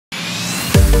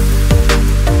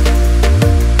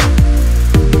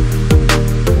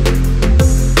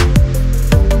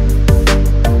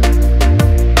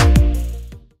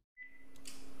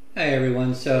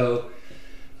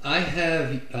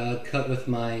cut with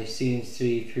my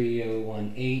CNC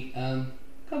 3018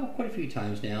 quite a few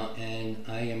times now, and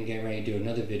I am getting ready to do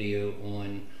another video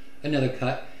on another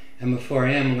cut. And before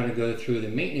I am, I'm going to go through the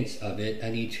maintenance of it. I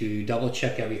need to double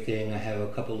check everything. I have a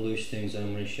couple loose things that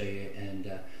I'm going to show you,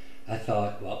 and I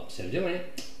thought, well, instead of doing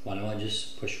it, why don't I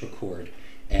just push record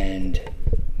and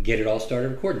get it all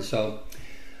started recording. So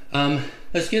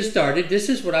let's get started. This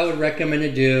is what I would recommend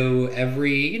to do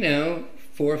every,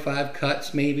 4 or 5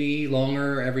 cuts, maybe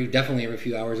longer, definitely every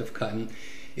few hours of cutting.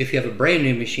 If you have a brand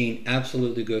new machine,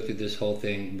 absolutely go through this whole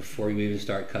thing before you even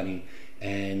start cutting.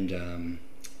 And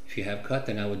if you have cut,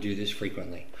 then I would do this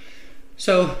frequently.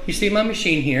 So you see my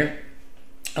machine here.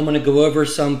 I'm going to go over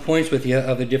some points with you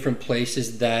of the different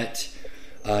places that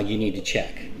you need to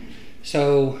check.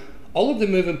 So all of the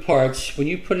moving parts, when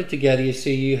you put it together, you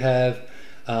see you have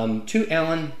two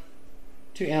Allen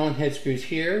head screws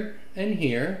here and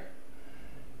here.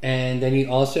 And then you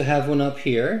also have one up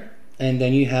here, and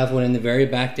then you have one in the very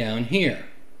back down here.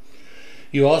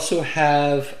 You also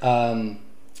have,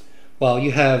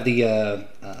 you have the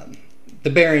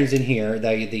bearings in here,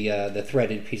 the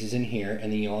threaded pieces in here,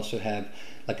 and then you also have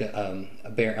like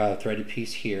a threaded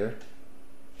piece here,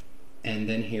 and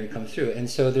then here it comes through. And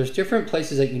so there's different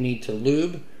places that you need to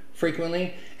lube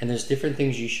frequently, and there's different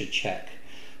things you should check.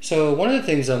 So one of the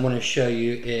things I want to show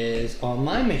you is on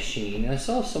my machine, and I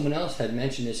saw someone else had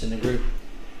mentioned this in the group,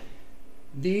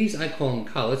 these, I call them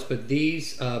collets, but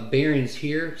these bearings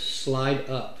here slide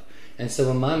up. And so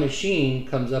when my machine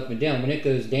comes up and down, when it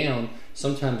goes down,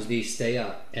 sometimes these stay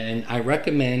up. And I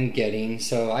recommend getting,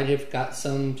 so I have got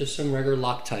just some regular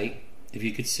Loctite, if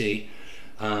you could see.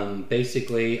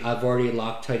 Basically, I've already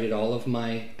Loctited all of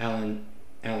my Allen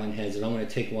heads, and I'm going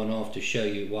to take one off to show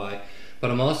you why. But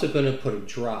I'm also going to put a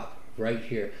drop right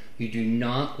here. You do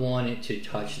not want it to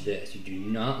touch this. You do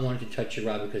not want it to touch your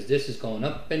rod, because this is going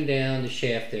up and down the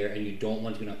shaft there, and you don't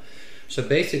want it to go up. So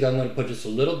basically, I'm going to put just a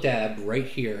little dab right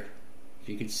here, if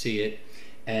you can see it,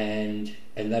 and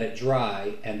let it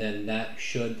dry, and then that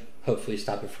should hopefully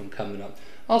stop it from coming up.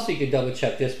 Also, you can double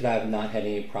check this, but I have not had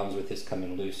any problems with this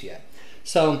coming loose yet.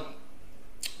 So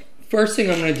first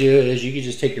thing I'm going to do is you can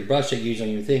just take your brush that you use on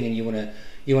your thing, and you want to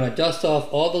dust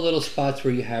off all the little spots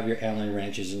where you have your Allen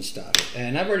wrenches and stuff.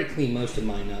 And I've already cleaned most of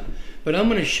mine up, but I'm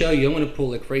going to show you. I'm going to pull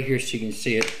like right here so you can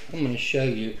see it. I'm going to show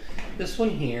you this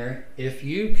one here. If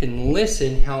you can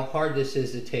listen how hard this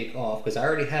is to take off, because I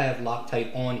already have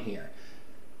Loctite on here.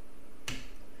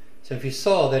 So if you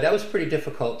saw that, that was pretty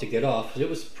difficult to get off because it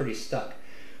was pretty stuck.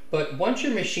 But once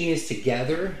your machine is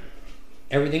together,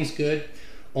 everything's good.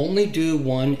 Only do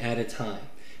one at a time,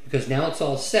 because now it's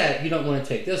all set. You don't want to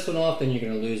take this one off, then you're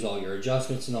going to lose all your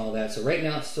adjustments and all that. So right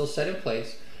now it's still set in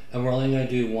place, and we're only going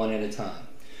to do one at a time.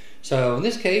 So in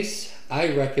this case,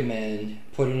 I recommend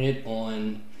putting it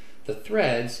on the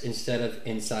threads instead of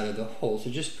inside of the hole. So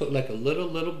just put like a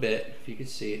little bit, if you can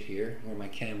see it here where my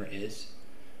camera is.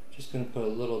 Just going to put a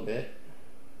little bit.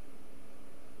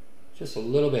 Just a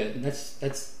little bit. And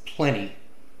that's plenty,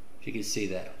 if you can see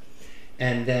that.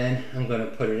 And then I'm going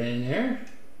to put it in there.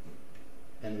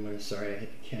 And I'm going to, sorry I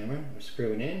hit the camera, I'm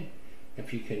screwing in.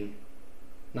 If you can,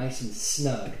 nice and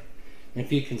snug. And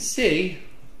if you can see,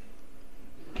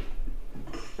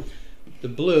 the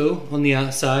blue on the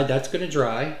outside, that's going to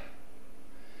dry.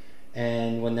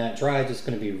 And when that dries, it's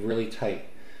going to be really tight.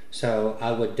 So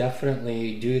I would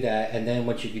definitely do that. And then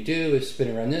what you could do is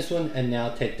spin around this one and now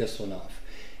take this one off.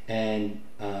 And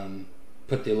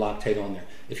put the Loctite on there.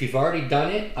 If you've already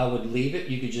done it, I would leave it.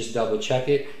 You could just double check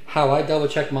it. How I double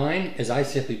check mine is I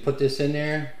simply put this in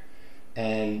there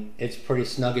and it's pretty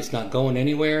snug. It's not going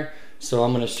anywhere. So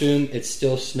I'm going to assume it's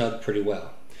still snug pretty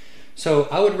well. So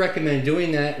I would recommend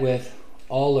doing that with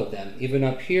all of them. Even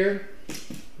up here,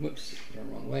 whoops, the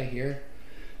wrong way here.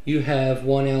 You have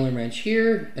one Allen wrench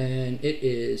here and it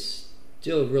is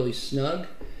still really snug.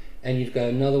 And you've got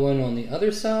another one on the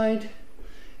other side.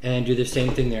 And do the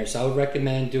same thing there. So I would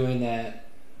recommend doing that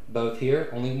both here,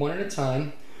 only one at a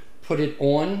time. Put it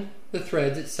on the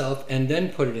threads itself and then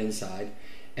put it inside.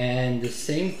 And the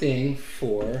same thing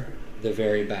for the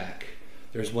very back.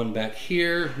 There's one back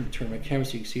here. Let me turn my camera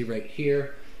so you can see right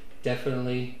here.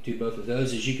 Definitely do both of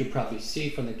those. As you can probably see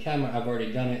from the camera, I've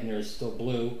already done it and there's still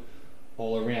blue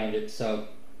all around it. So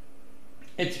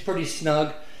it's pretty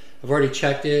snug. I've already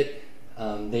checked it.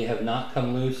 They have not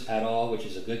come loose at all, which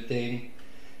is a good thing.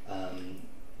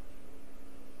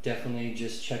 Definitely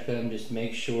just check them, just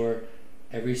make sure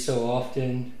every so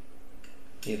often,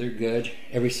 they're good.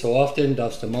 Every so often,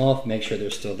 dust them off, make sure they're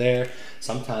still there.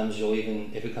 Sometimes you'll even,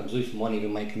 if it comes loose, one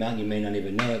even might come out and you may not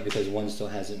even know it because one still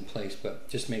has it in place, but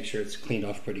just make sure it's cleaned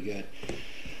off pretty good.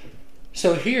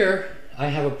 So here, I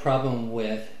have a problem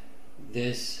with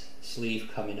this sleeve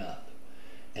coming up.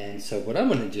 And so what I'm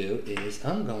going to do is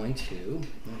I'm going to,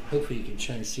 hopefully you can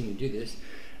try and see me do this,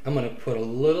 I'm going to put a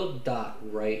little dot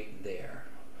right there.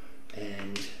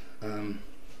 And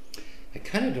I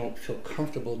kind of don't feel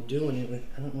comfortable doing it with,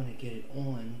 I don't want to get it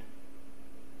on.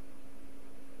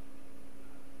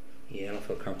 Yeah, I don't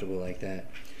feel comfortable like that.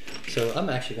 So I'm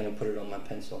actually going to put it on my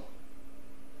pencil.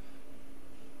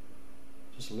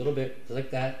 Just a little bit,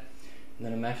 like that. And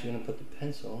then I'm actually going to put the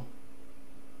pencil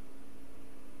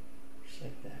just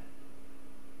like that.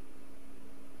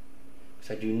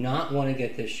 Because I do not want to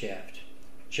get this shaft.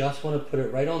 Just want to put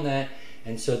it right on that,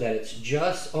 and so that it's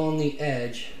just on the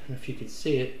edge, I don't know if you can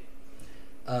see it,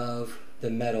 of the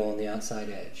metal on the outside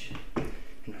edge.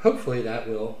 And hopefully that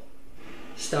will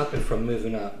stop it from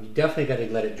moving up. You definitely got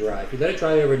to let it dry. If you let it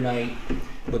dry overnight,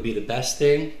 would be the best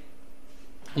thing.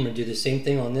 I'm going to do the same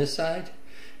thing on this side.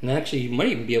 And actually, you might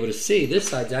even be able to see this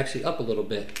side's actually up a little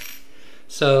bit.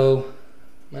 So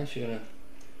I'm actually going to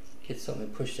get something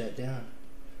to push that down.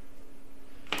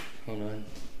 Hold on.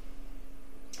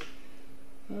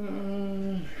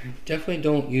 Definitely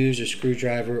don't use a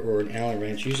screwdriver or an Allen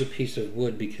wrench. Use a piece of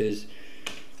wood because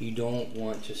you don't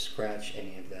want to scratch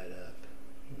any of that up.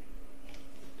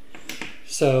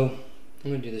 So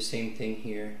I'm going to do the same thing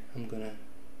here. I'm going to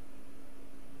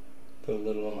put a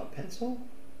little on my pencil.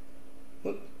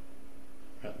 Whoop.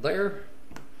 Right there.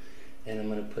 And I'm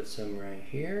going to put some right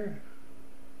here.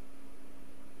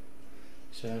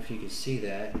 So I don't know if you can see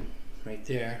that right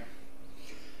there.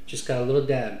 Just got a little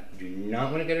dab. Do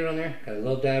not want to get it on there. Got a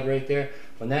little dab right there.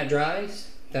 When that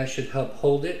dries, that should help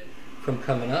hold it from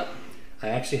coming up. I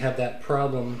actually have that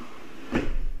problem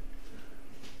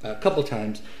a couple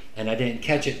times, and I didn't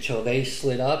catch it till they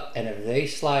slid up. And if they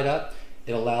slide up,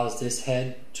 it allows this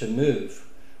head to move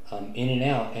in and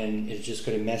out, and it's just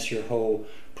going to mess your whole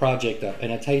project up.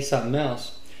 And I'll tell you something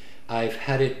else. I've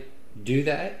had it do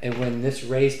that, and when this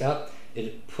raised up,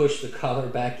 it pushed the collar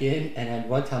back in, and at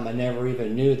one time I never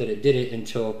even knew that it did it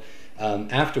until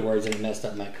afterwards, and it messed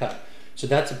up my cut. So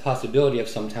that's a possibility of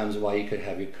sometimes why you could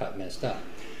have your cut messed up.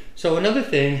 So another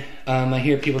thing I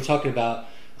hear people talking about,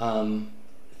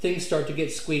 things start to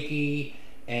get squeaky,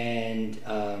 and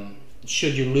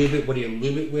should you lube it? What do you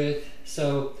lube it with?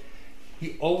 So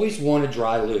you always want a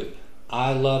dry lube.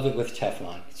 I love it with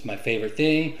Teflon. It's my favorite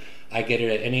thing. I get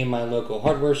it at any of my local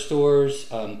hardware stores.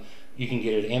 You can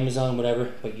get it at Amazon,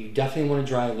 whatever, but you definitely want a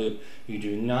dry lube. You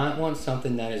do not want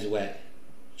something that is wet.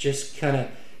 Just kind of,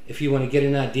 if you want to get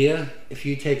an idea, if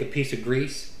you take a piece of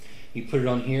grease, you put it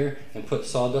on here and put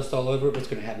sawdust all over it, what's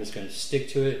going to happen is it's going to stick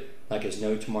to it like it's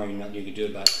no tomorrow. Nothing you can do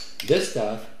about it. This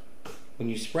stuff, when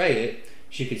you spray it,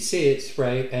 you can see it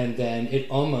spray, and then it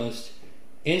almost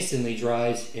instantly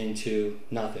dries into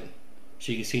nothing.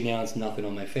 So you can see now it's nothing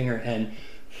on my finger, and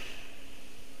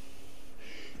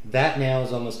that now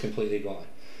is almost completely gone.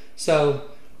 So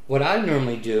what I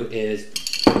normally do is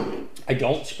I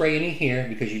don't spray any here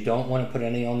because you don't want to put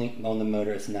any on the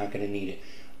motor. It's not going to need it.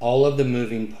 All of the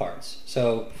moving parts.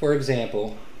 So for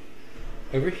example,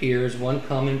 over here is one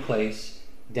common place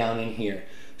down in here.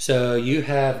 So you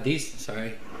have these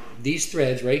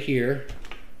threads right here.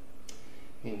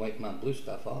 Let me wipe my blue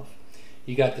stuff off.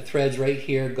 You got the threads right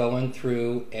here going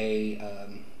through a,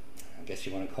 I guess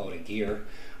you want to call it a gear,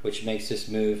 which makes this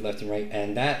move left and right,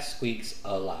 and that squeaks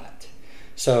a lot.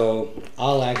 So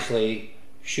I'll actually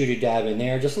shoot a dab in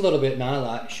there, just a little bit, not a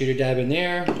lot, shoot a dab in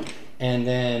there, and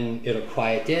then it'll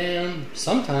quiet down.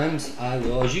 Sometimes I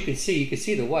will, as you can see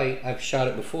the white, I've shot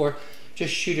it before,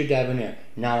 just shoot a dab in there.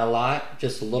 Not a lot,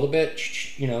 just a little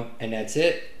bit, you know, and that's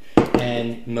it.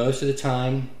 And most of the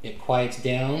time it quiets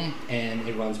down and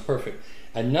it runs perfect.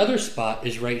 Another spot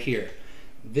is right here.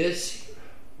 This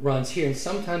runs here, and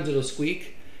sometimes it'll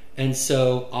squeak, and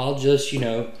so I'll just, you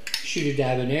know, shoot a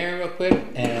dab in there real quick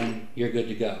and you're good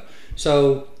to go.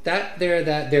 So that there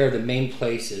are the main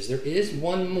places. There is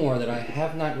one more that I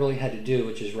have not really had to do,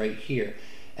 which is right here,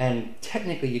 and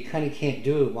technically you kind of can't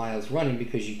do it while it's running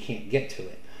because you can't get to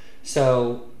it.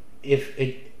 So if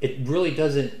it really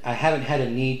doesn't, I haven't had a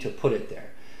need to put it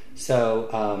there.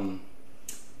 So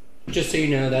just so you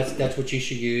know, that's what you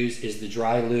should use, is the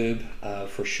dry lube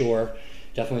for sure.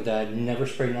 Definitely that. Never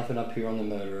spray nothing up here on the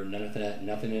motor. None of that.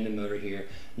 Nothing in the motor here.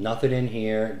 Nothing in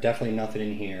here. Definitely nothing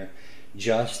in here.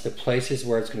 Just the places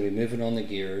where it's going to be moving on the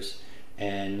gears.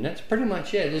 And that's pretty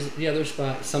much it. There's the other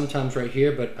spot sometimes right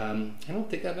here, but I don't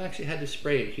think I've actually had to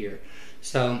spray it here.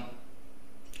 So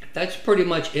that's pretty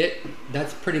much it.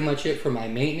 That's pretty much it for my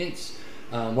maintenance.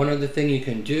 One other thing you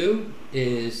can do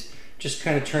is just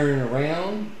kind of turn it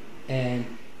around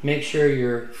and make sure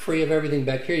you're free of everything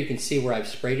back here. You can see where I've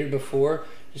sprayed it before.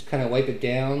 Just kind of wipe it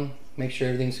down Make sure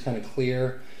everything's kind of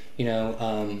clear. You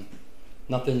know,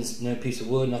 no piece of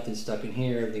wood, nothing's stuck in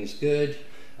here, everything's good.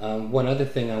 One other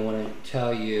thing I want to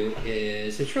tell you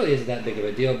is, it really isn't that big of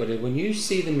a deal, but when you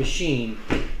see the machine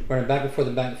running back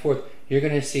and forth, you're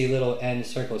going to see little end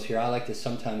circles here. I like to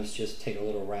sometimes just take a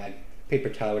little rag, paper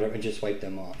towel, whatever, and just wipe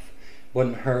them off.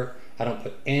 Wouldn't hurt. I don't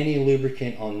put any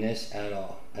lubricant on this at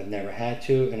all. I've never had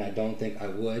to, and I don't think I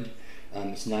would.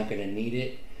 It's not going to need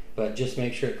it, but just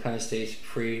make sure it kind of stays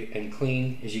free and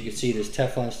clean. As you can see, this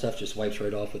Teflon stuff just wipes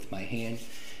right off with my hand.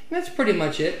 And that's pretty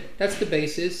much it. That's the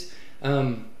basis.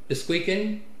 The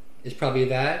squeaking is probably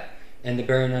that, and the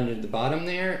bearing under the bottom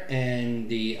there, and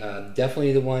the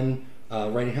definitely the one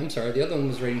right in here. I'm sorry, the other one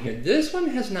was right in here. This one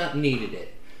has not needed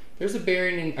it. There's a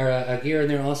bearing in, or a gear in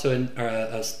there, also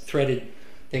a threaded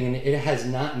thing, and it has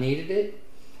not needed it.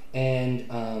 And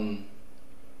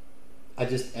I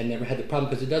never had the problem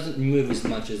because it doesn't move as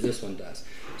much as this one does.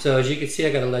 So as you can see,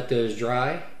 I got to let those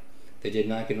dry. They did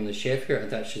not get on the shaft here,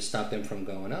 and that should stop them from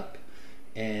going up.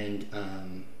 And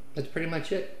that's pretty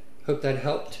much it. Hope that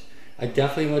helped. I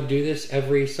definitely will do this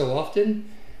every so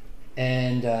often,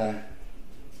 and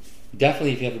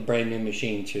definitely if you have a brand new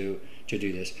machine to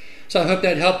do this. So I hope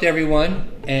that helped everyone,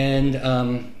 and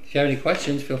if you have any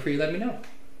questions, feel free to let me know.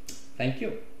 Thank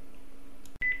you.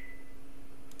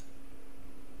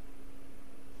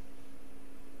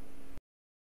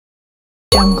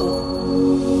 Jungle.